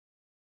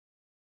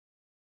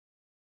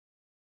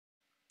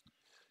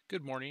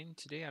Good morning.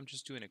 Today I'm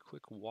just doing a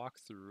quick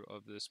walkthrough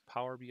of this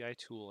Power BI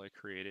tool I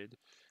created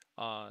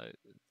uh,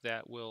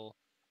 that will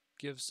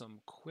give some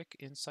quick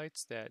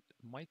insights that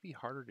might be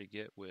harder to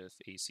get with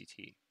ACT.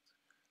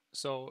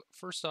 So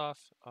first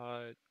off,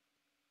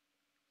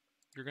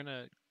 you're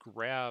gonna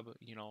grab,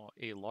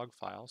 a log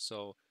file.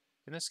 So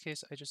in this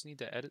case, I just need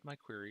to edit my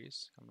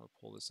queries. I'm gonna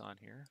pull this on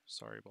here.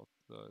 Sorry about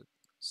the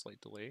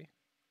slight delay.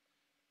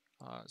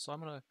 So I'm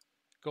gonna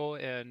go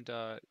and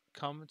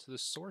come to the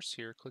source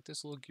here, click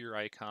this little gear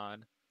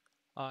icon,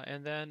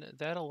 and then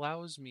that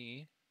allows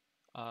me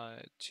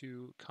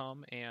to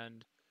come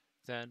and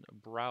then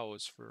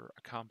browse for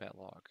a combat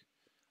log.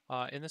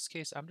 In this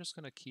case, I'm just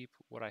going to keep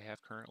what I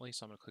have currently,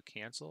 so I'm going to click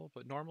cancel,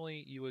 but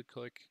normally you would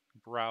click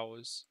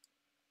browse.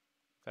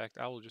 In fact,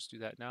 I will just do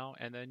that now,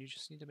 and then you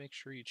just need to make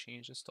sure you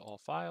change this to all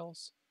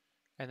files,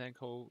 and then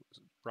go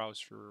browse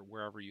for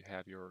wherever you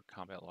have your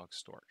combat log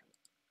stored.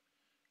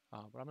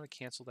 But I'm going to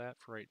cancel that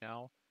for right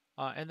now,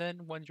 and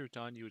then when you're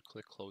done, you would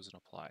click close and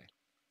apply.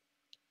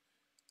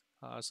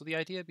 So the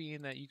idea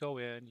being that you go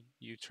in,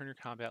 you turn your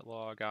combat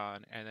log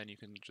on, and then you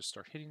can just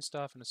start hitting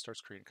stuff, and it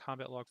starts creating a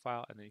combat log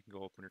file, and then you can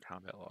go open your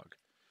combat log.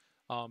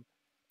 Um,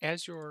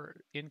 as you're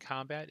in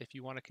combat, if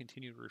you want to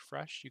continue to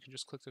refresh, you can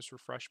just click this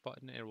refresh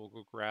button, and it will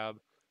go grab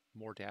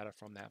more data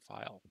from that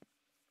file.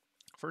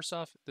 First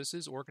off, this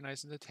is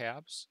organized into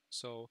tabs,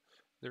 so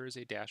there is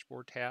a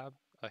dashboard tab,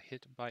 a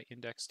hit by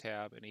index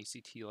tab, an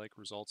ACT-like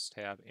results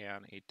tab,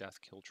 and a death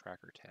kill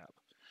tracker tab.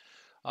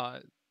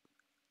 Uh,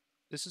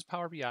 This is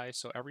Power BI,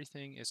 so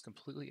everything is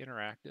completely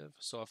interactive.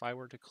 So if I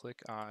were to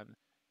click on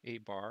a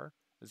bar,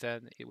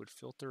 then it would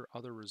filter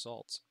other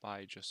results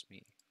by just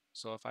me.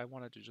 So if I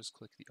wanted to just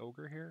click the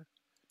ogre here,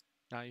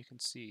 now you can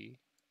see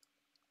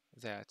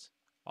that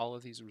all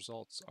of these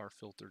results are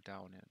filtered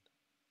down in.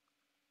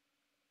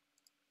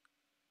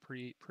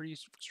 Pretty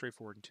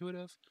straightforward,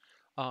 intuitive.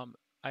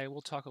 I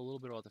will talk a little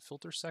bit about the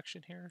filter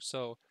section here.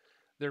 So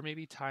there may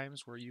be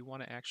times where you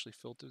want to actually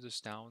filter this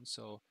down.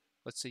 So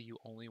let's say you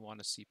only want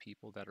to see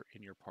people that are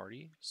in your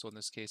party. So in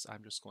this case,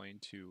 I'm just going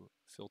to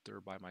filter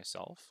by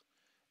myself.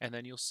 And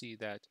then you'll see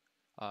that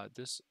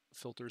this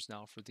filters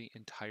now for the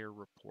entire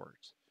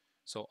report.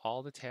 So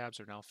all the tabs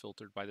are now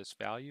filtered by this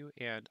value,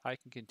 and I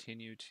can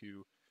continue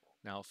to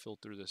now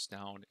filter this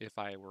down if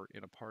I were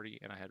in a party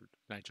and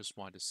I just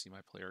wanted to see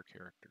my player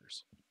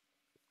characters.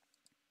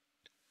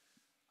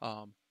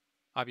 Um,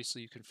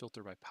 Obviously, you can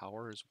filter by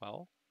power as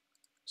well.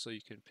 So you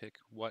can pick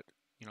what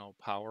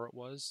power it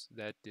was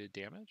that did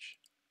damage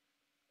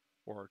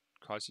or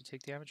caused you to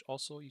take damage.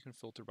 Also, you can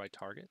filter by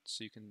target.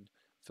 So you can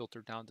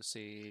filter down to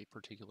say a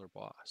particular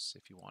boss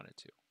if you wanted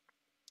to.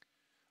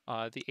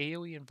 The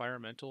AoE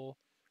environmental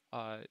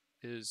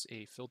is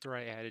a filter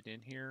I added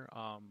in here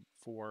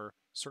for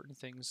certain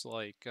things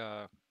like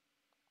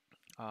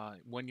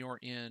when you're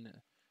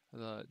in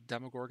the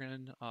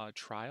Demogorgon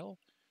trial,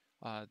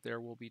 there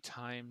will be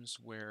times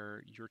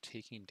where you're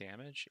taking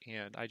damage,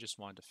 and I just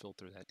wanted to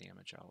filter that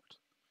damage out.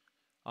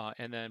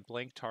 And then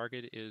blank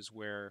target is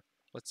where,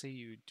 let's say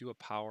you do a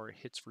power, it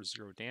hits for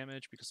 0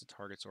 damage because the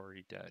target's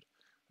already dead.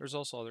 There's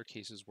also other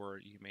cases where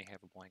you may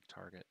have a blank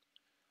target.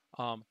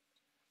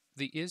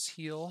 The is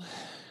heal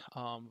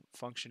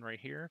function right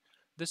here,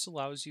 this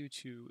allows you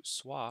to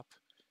swap,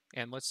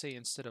 and let's say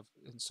and so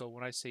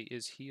when I say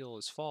is heal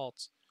is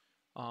false,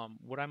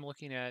 what I'm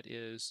looking at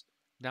is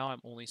now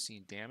I'm only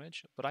seeing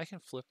damage, but I can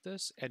flip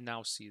this and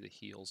now see the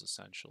heals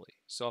essentially.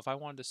 So if I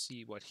wanted to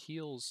see what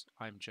heals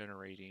I'm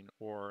generating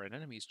or an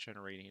enemy's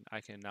generating,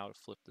 I can now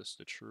flip this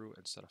to true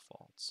instead of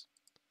false.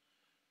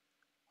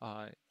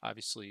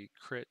 Obviously,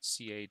 crit,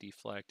 CA,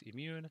 deflect,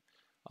 immune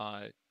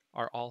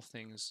are all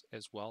things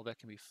as well that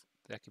can be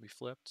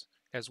flipped,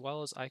 as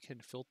well as I can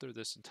filter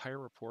this entire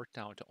report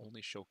down to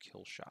only show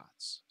kill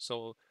shots.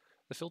 So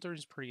the filter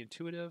is pretty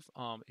intuitive.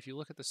 If you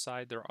look at the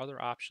side, there are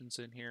other options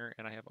in here,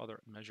 and I have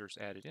other measures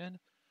added in.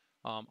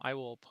 I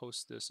will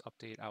post this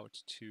update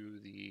out to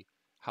the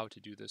how to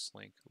do this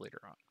link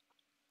later on.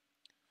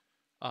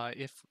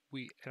 And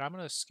I'm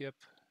going to skip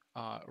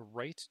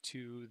right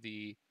to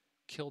the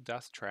kill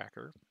death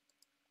tracker.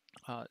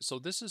 So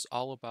this is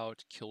all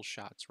about kill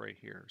shots right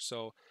here.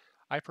 So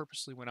I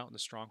purposely went out in the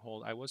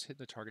stronghold. I was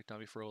hitting the target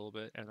dummy for a little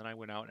bit, and then I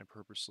went out and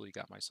purposely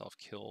got myself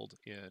killed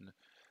in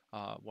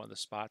one of the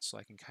spots so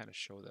I can kind of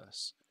show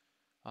this.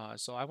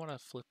 So I want to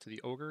flip to the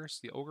ogres.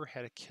 The ogre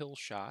had a kill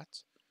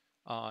shot,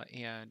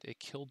 and it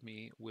killed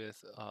me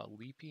with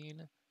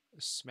leaping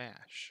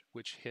smash,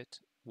 which had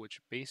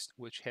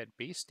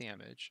base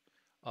damage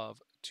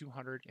of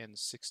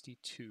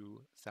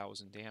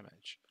 262,000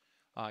 damage.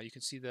 You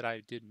can see that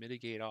I did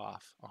mitigate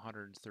off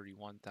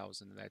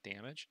 131,000 in that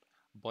damage,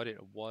 but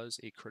it was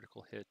a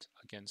critical hit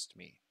against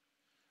me.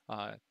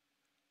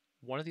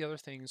 One of the other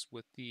things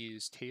with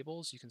these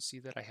tables, you can see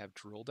that I have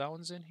drill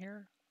downs in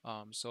here.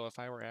 So if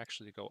I were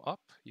actually to go up,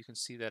 you can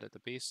see that at the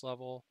base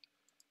level,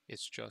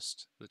 it's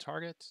just the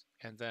target.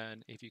 And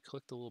then if you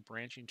click the little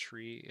branching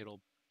tree, it'll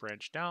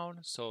branch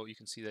down. So you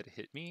can see that it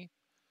hit me,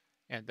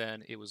 and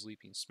then it was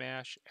leaping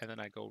smash. And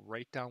then I go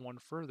right down one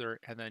further,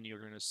 and then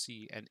you're going to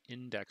see an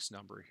index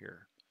number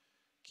here.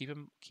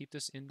 keep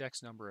this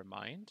index number in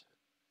mind,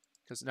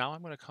 because now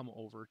I'm going to come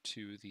over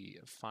to the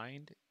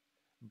find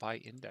by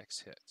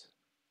index hit.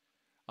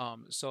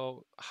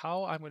 So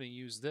how I'm going to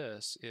use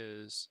this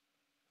is,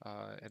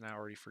 and I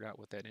already forgot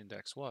what that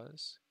index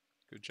was.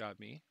 Good job,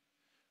 me.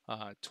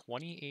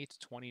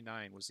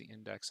 2829 was the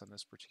index on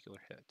this particular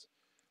hit.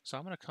 So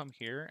I'm going to come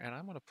here and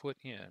I'm going to put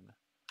in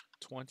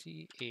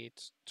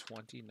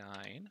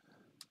 2829,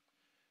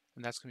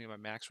 and that's going to be my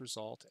max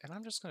result. And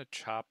I'm just going to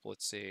chop,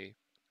 let's say,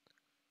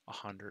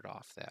 100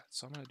 off that.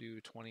 So I'm going to do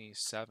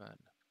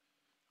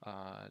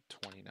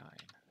 2729.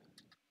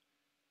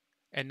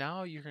 And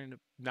now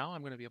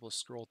I'm going to be able to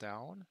scroll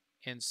down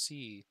and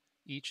see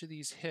each of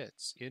these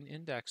hits in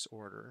index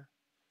order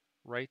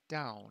right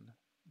down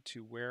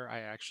to where I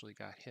actually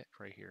got hit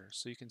right here.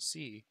 So you can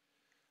see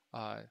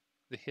the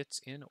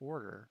hits in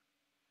order.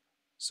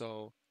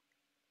 So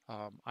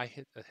I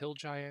hit a hill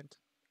giant,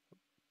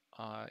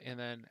 and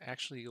then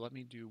actually let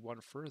me do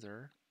one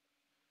further,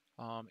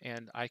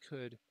 and I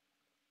could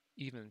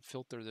even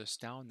filter this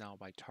down now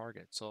by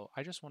target. So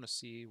I just want to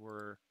see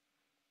where,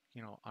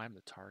 I'm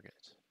the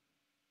target.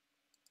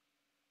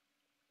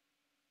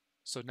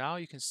 So now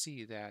you can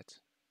see that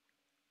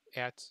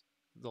at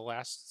the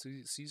last, so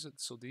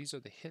these are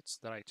the hits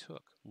that I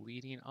took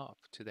leading up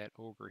to that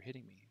ogre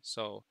hitting me.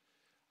 So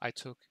I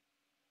took,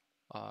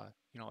 a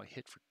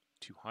hit for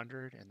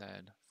 200 and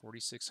then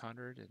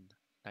 4,600 and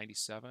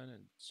 97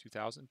 and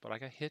 2,000, but I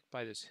got hit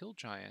by this hill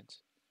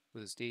giant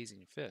with his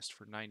dazing fist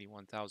for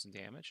 91,000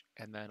 damage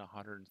and then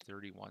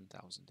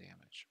 131,000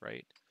 damage,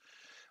 right?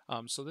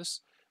 So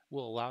this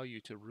will allow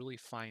you to really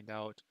find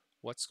out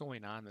what's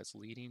going on that's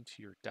leading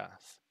to your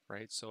death,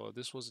 right? So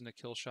this wasn't a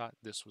kill shot,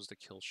 this was the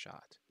kill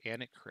shot,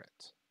 and it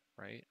crit,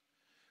 right?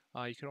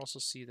 You can also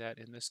see that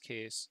in this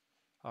case,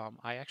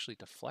 I actually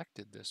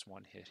deflected this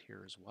one hit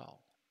here as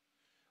well.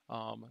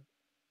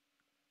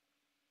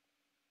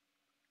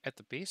 At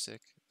the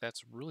basic,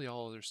 that's really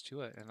all there's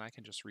to it, and I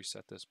can just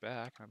reset this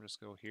back. I'm just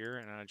go here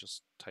and I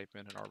just type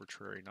in an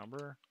arbitrary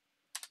number,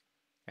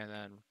 and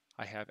then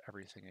I have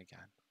everything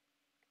again.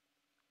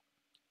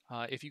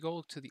 If you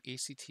go to the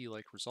ACT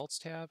like results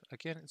tab,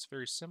 again, it's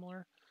very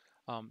similar.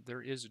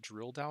 There is a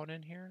drill down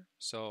in here.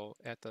 So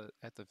at the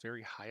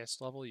very highest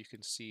level, you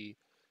can see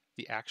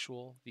the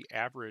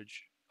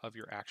average of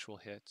your actual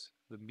hit,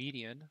 the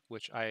median,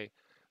 which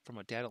from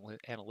a data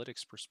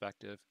analytics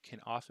perspective, can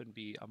often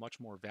be a much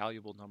more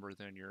valuable number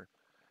than your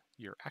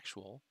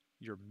actual,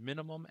 the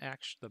minimum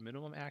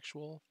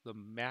actual, the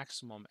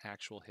maximum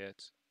actual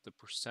hit, the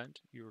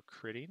percent you're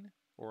critting,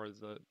 or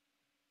the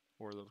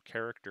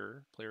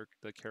character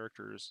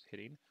is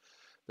hitting,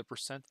 the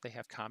percent they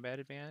have combat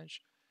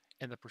advantage,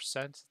 and the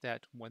percent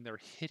that when they're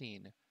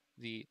hitting,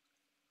 the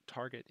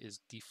target is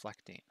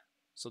deflecting.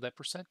 So that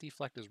percent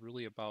deflect is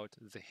really about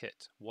the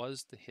hit.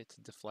 Was the hit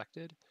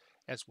deflected,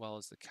 as well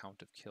as the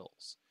count of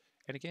kills.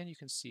 And again, you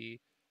can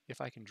see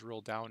if I can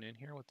drill down in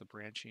here with the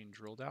branching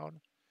drill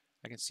down,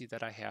 I can see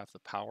that I have the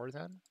power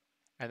then.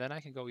 And then I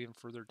can go even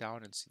further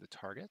down and see the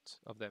target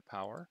of that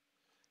power.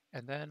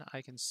 And then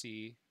I can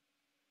see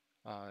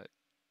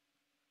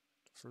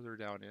further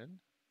down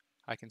in,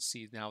 I can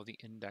see now the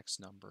index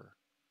number.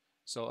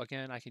 So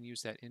again, I can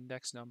use that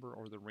index number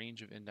or the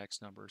range of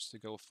index numbers to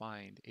go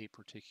find a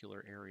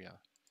particular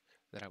area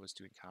that I was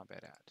doing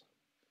combat at.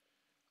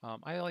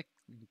 I like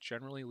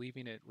generally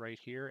leaving it right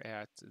here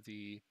at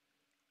the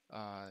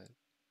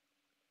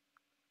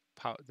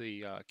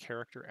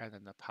character and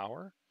then the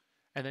power.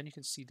 And then you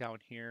can see down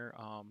here,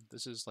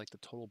 this is like the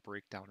total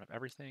breakdown of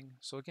everything.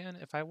 So again,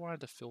 if I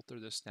wanted to filter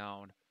this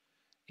down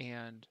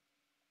and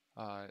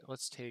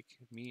let's take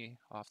me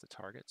off the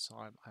target, so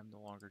I'm no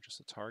longer just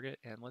a target,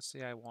 and let's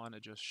say I want to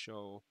just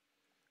show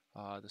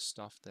the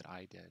stuff that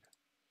I did.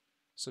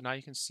 So now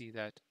you can see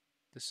that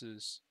this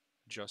is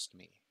just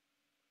me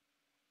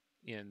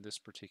in this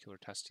particular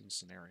testing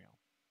scenario.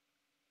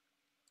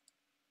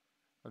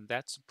 And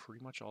that's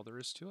pretty much all there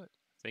is to it.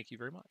 Thank you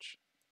very much.